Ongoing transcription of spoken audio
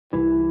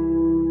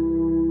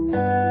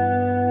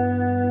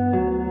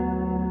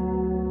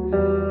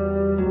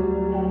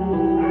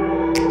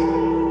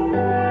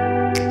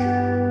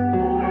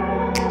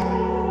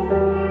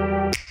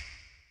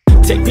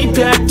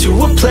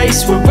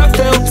place where I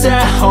felt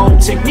at home.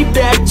 Take me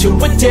back to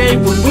a day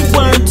when we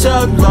weren't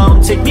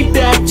alone. Take me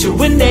back to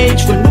an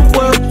age when the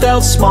world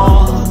felt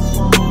small,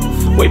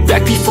 way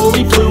back before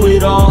we blew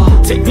it all.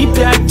 Take me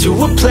back to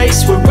a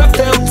place where I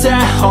felt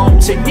at home.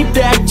 Take me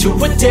back to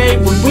a day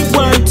when we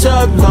weren't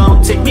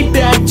alone. Take me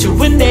back to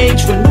an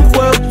age when the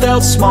world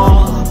felt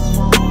small,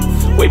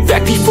 way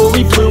back before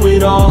we blew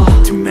it all.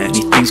 Too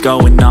many things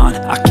going on,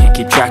 I can't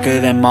keep track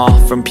of them all.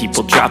 From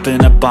people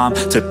dropping a bomb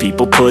to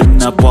people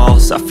putting up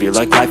walls. I feel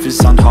like life is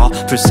on hold,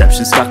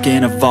 perception stuck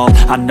in a vault.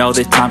 I know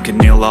that time can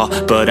heal all,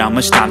 but how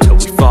much time till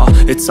we fall?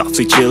 It's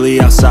awfully chilly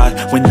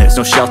outside when there's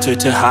no shelter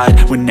to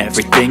hide. When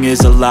everything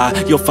is a lie,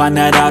 you'll find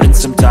that out in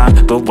some time.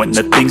 But when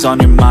the things on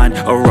your mind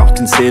are all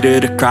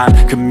considered a crime,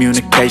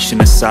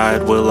 communication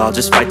aside, we'll all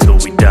just fight till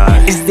we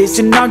die. Is this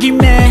an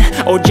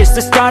argument or just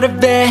the start of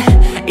it?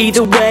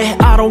 Either way,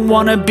 I don't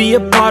wanna be a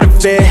part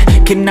of it.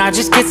 Can I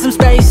just get some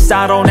space?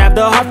 I don't have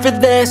the heart for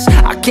this.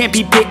 I can't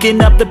be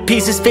picking up the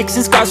pieces,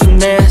 fixing scars from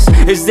this.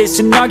 Is this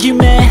an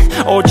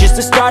argument or just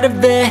the start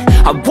of it?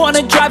 I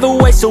wanna drive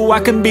away so I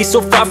can be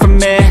so far from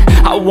it.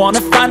 I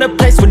wanna find a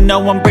place where no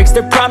one breaks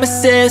their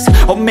promises,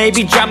 or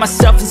maybe drown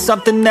myself in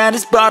something that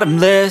is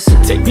bottomless.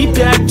 Take me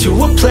back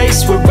to a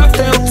place where I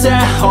felt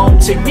at home.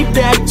 Take me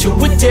back to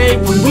a day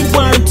when we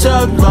weren't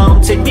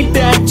alone. Take me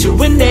back to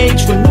an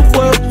age when the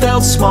world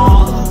felt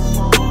small,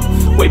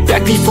 way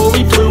back before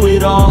we blew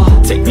it all.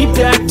 Take me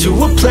back to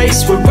a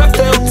place where I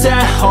felt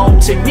at home.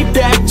 Take me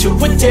back to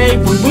a day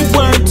when we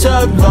weren't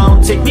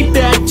alone. Take me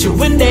back to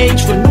an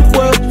age when the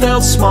world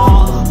felt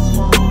small,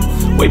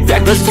 way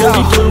back before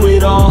we blew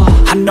it all.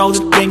 I know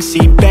that things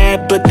seem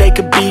bad, but they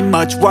could be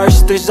much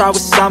worse. There's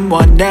always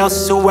someone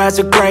else who has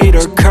a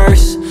greater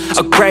curse,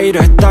 a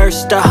greater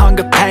thirst, a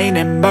hunger, pain,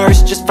 and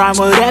mercy. Just find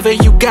whatever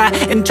you got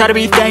and try to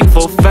be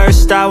thankful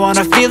first. I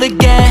wanna feel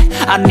again,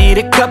 I need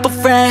a couple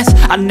friends.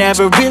 I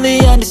never really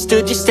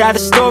understood just how the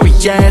story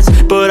ends,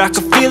 but I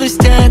can feel it's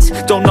tense,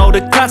 don't know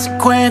the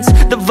consequence.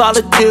 The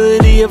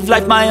volatility of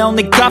life, my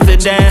only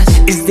confidence.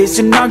 Is this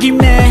an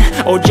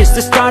argument or just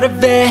the start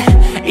of it?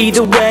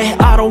 Either way,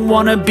 I don't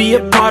wanna be a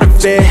part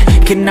of it.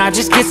 Can I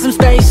just get some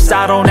space?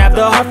 I don't have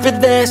the heart for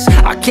this.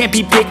 I can't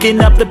be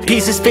picking up the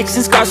pieces,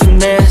 fixing scars from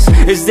this.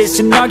 Is this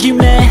an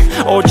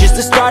argument or just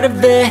the start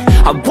of it?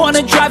 I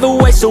wanna drive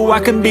away so I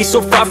can be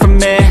so far from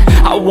it.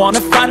 I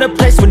wanna find a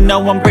place where no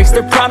one breaks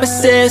their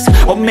promises,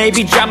 or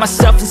maybe drown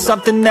myself in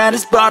something that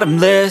is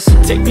bottomless.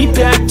 Take me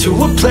back to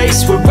a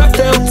place where I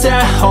felt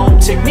at home.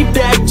 Take me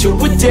back to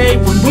a day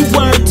when we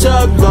weren't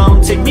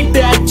alone. Take me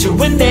back to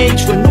an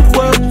age when the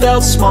world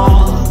felt small,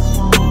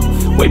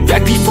 way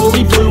back before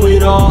we blew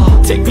it all.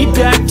 Take me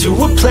back to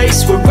a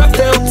place where I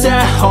felt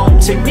at home.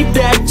 Take me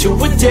back to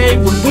a day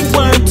when we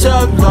weren't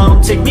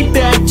alone. Take me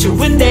back to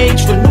an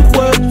age when the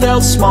world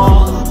felt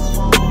small,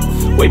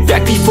 way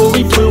back before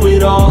we blew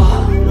it all.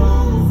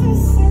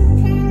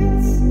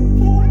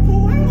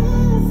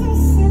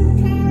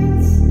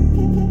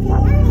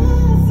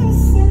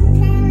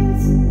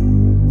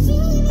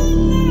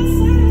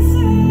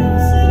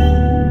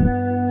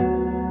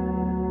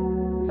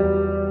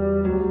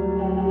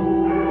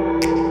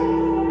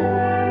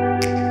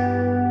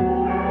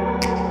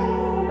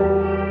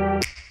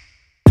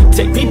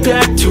 Take me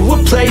back to a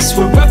place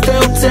where I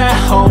felt at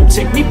home.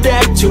 Take me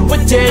back to a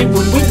day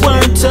when we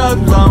weren't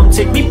alone.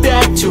 Take me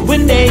back to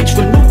an age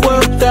when the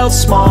world felt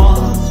small,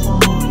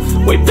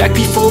 way back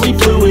before we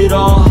blew it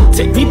all.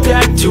 Take me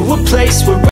back to a place where